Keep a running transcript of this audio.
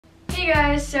Hey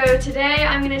guys, so today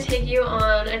I'm gonna take you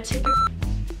on a typical...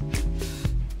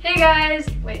 Hey guys,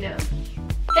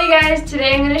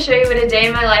 today I'm gonna show you what a day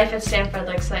in my life at Stanford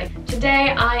looks like.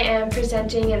 Today I am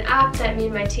presenting an app that me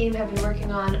and my team have been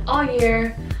working on all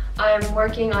year. I'm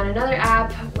working on another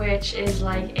app, which is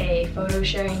like a photo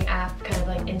sharing app, kind of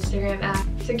like Instagram app.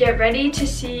 So get ready to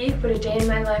see what a day in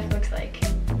my life looks like.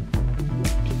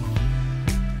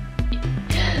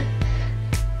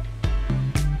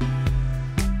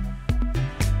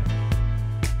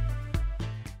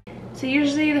 So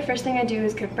usually the first thing I do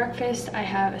is cook breakfast. I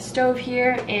have a stove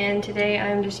here, and today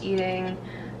I'm just eating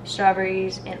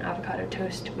strawberries and avocado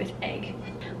toast with egg.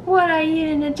 What I eat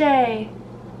in a day?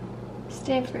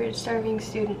 Stanford Starving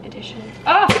Student Edition.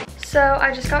 Oh! So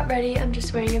I just got ready. I'm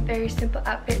just wearing a very simple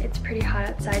outfit. It's pretty hot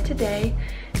outside today.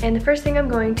 And the first thing I'm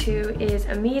going to is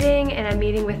a meeting, and I'm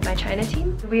meeting with my China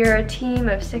team. We are a team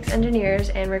of 6 engineers,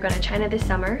 and we're going to China this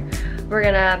summer. We're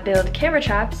gonna build camera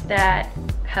traps that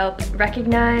help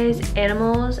recognize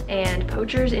animals and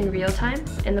poachers in real time.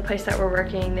 In the place that we're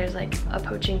working, there's like a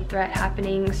poaching threat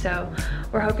happening, so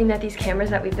we're hoping that these cameras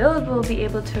that we build will be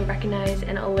able to recognize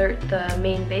and alert the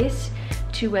main base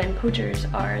to when poachers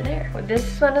are there. This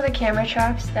is one of the camera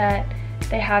traps that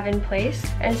they have in place,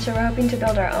 and so we're hoping to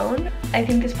build our own. I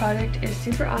think this project is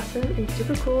super awesome and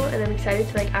super cool, and I'm excited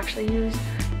to like actually use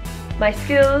my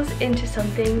skills into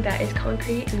something that is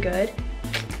concrete and good.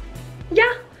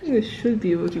 Yeah! You should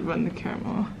be able to run the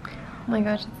camera. Oh my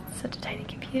gosh, it's such a tiny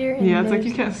computer. And yeah, it's like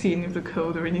you can't see any of the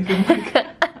code or anything like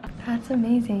that. That's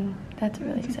amazing. That's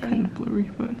really exciting. Kind of blurry,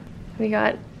 but... We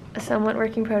got a somewhat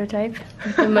working prototype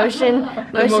with the motion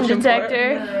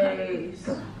detector. Nice.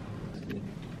 So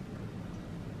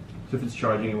if it's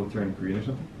charging, it will turn green or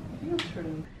something? I think it's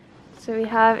turning. So we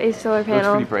have a solar panel. It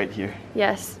looks pretty bright here.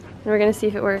 Yes, and we're gonna see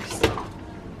if it works.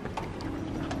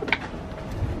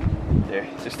 There,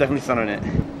 there's definitely sun on it.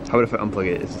 How about if I unplug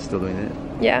it? Is it still doing it?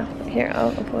 Yeah, here,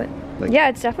 I'll pull it. Like, yeah,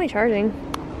 it's definitely charging.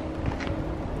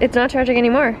 It's not charging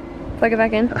anymore. Plug it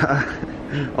back in.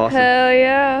 Awesome. Hell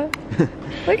yeah.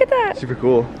 Look at that. Super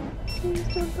cool.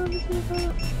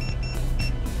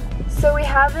 So we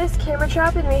have this camera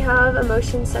trap and we have a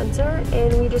motion sensor,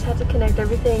 and we just have to connect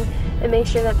everything and make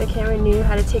sure that the camera knew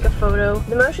how to take a photo.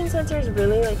 The motion sensor is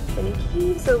really like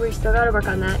finicky, so we still gotta work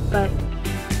on that, but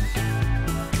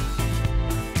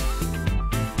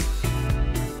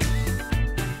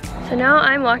so now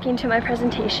I'm walking to my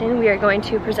presentation. We are going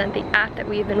to present the app that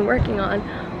we've been working on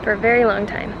for a very long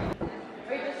time.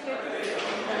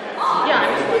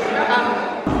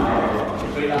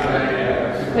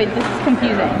 Wait, this is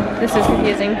confusing. This is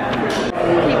confusing.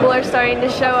 People are starting to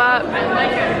show up.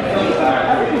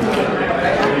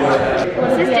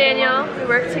 This is Daniel. We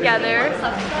work together,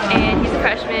 and he's a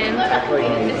freshman.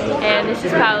 And this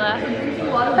is Paula.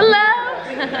 Hello!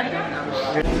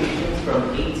 From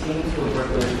 8 teams who work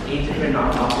with 8 different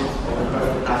nonprofits all across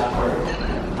the past quarter.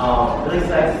 Really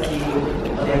excited to see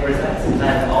what they present, and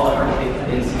that's all the hard they put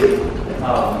into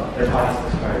their bodies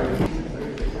subscribers.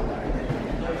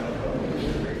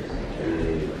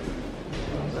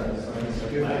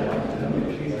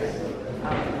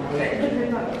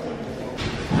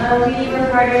 We were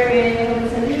partnered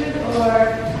with Stanford or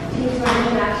Teams for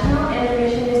International, and the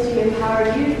mission is to empower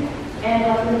youth and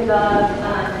help them develop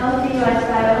healthy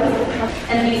lifestyles.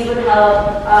 And these would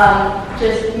help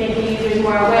just make the users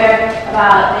more aware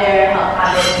about their health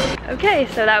habits. Okay,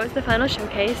 so that was the final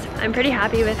showcase. I'm pretty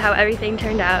happy with how everything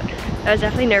turned out. That was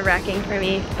definitely nerve-wracking for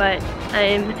me, but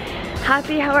I'm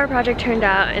happy how our project turned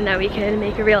out and that we can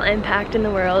make a real impact in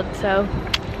the world, so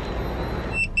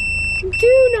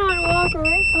do not walk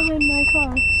right behind my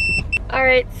car.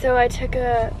 Alright, so I took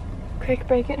a quick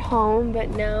break at home,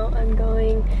 but now I'm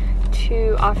going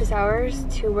to office hours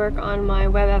to work on my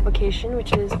web application,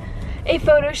 which is a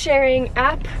photo sharing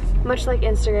app, much like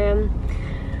Instagram.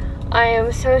 I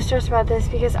am so stressed about this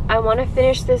because I want to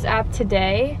finish this app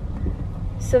today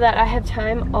so that I have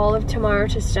time all of tomorrow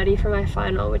to study for my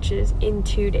final, which is in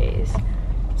 2 days.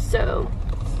 So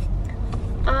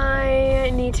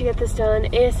I need to get this done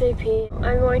ASAP.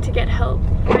 I'm going to get help.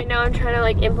 Right now I'm trying to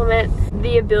like implement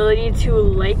the ability to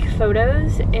like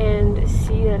photos and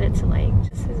see that it's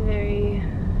liked. This is very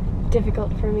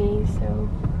difficult for me, so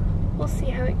we'll see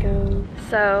how it goes.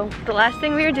 So the last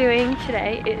thing we are doing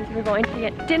today is we're going to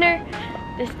get dinner.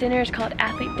 This dinner is called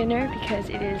athlete dinner because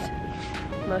it is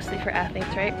mostly for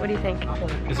athletes, right? What do you think?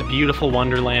 It's a beautiful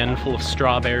wonderland full of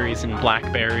strawberries and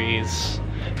blackberries.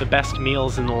 The best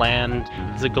meals in the land.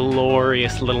 It's a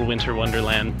glorious little winter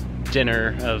wonderland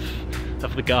dinner of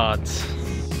the gods.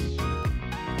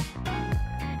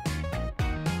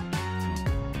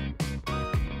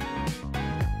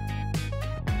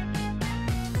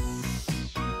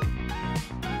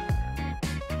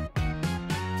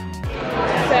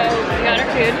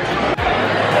 food?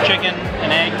 Chicken,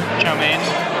 an egg, chow mein,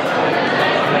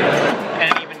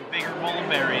 and even bigger bowl of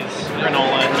berries,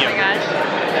 granola, and Oh my yogurt. gosh.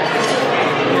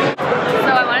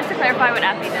 So I wanted to clarify what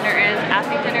athlete dinner is.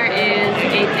 Athlete dinner is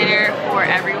a dinner for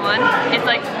everyone. It's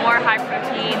like more high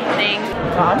protein thing.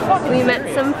 We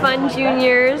met some fun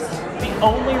juniors. The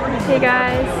only reason. Hey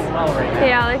guys.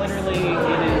 Hey Alex. Literally,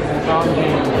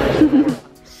 it is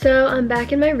So I'm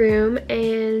back in my room,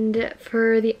 and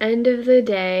for the end of the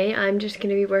day, I'm just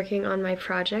gonna be working on my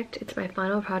project. It's my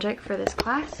final project for this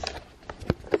class.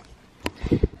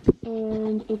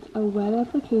 And it's a web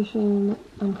application.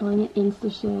 I'm calling it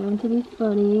InstaSham to be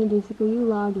funny. Basically, you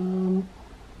log in,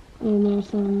 and there's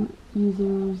some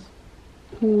users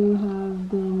who have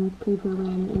been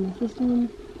pre-programmed in the system.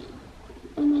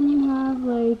 And then you have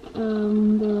like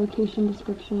the location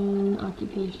description,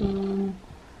 occupation,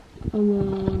 and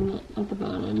then at the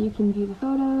bottom you can view the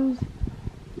photos,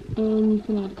 and you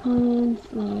can add comments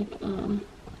like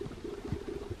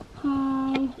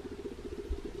hi,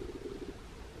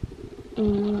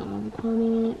 and I'll add a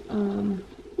comment.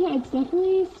 Yeah, it's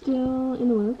definitely still in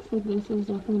the works. Like, this is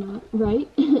definitely not right,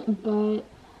 but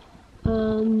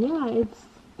yeah, it's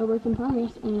a work in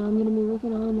progress, and I'm gonna be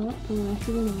working on that for the rest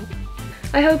of the night.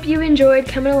 I hope you enjoyed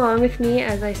coming along with me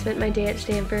as I spent my day at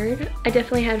Stanford. I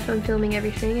definitely had fun filming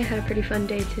everything. I had a pretty fun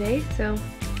day today, so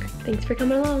thanks for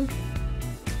coming along.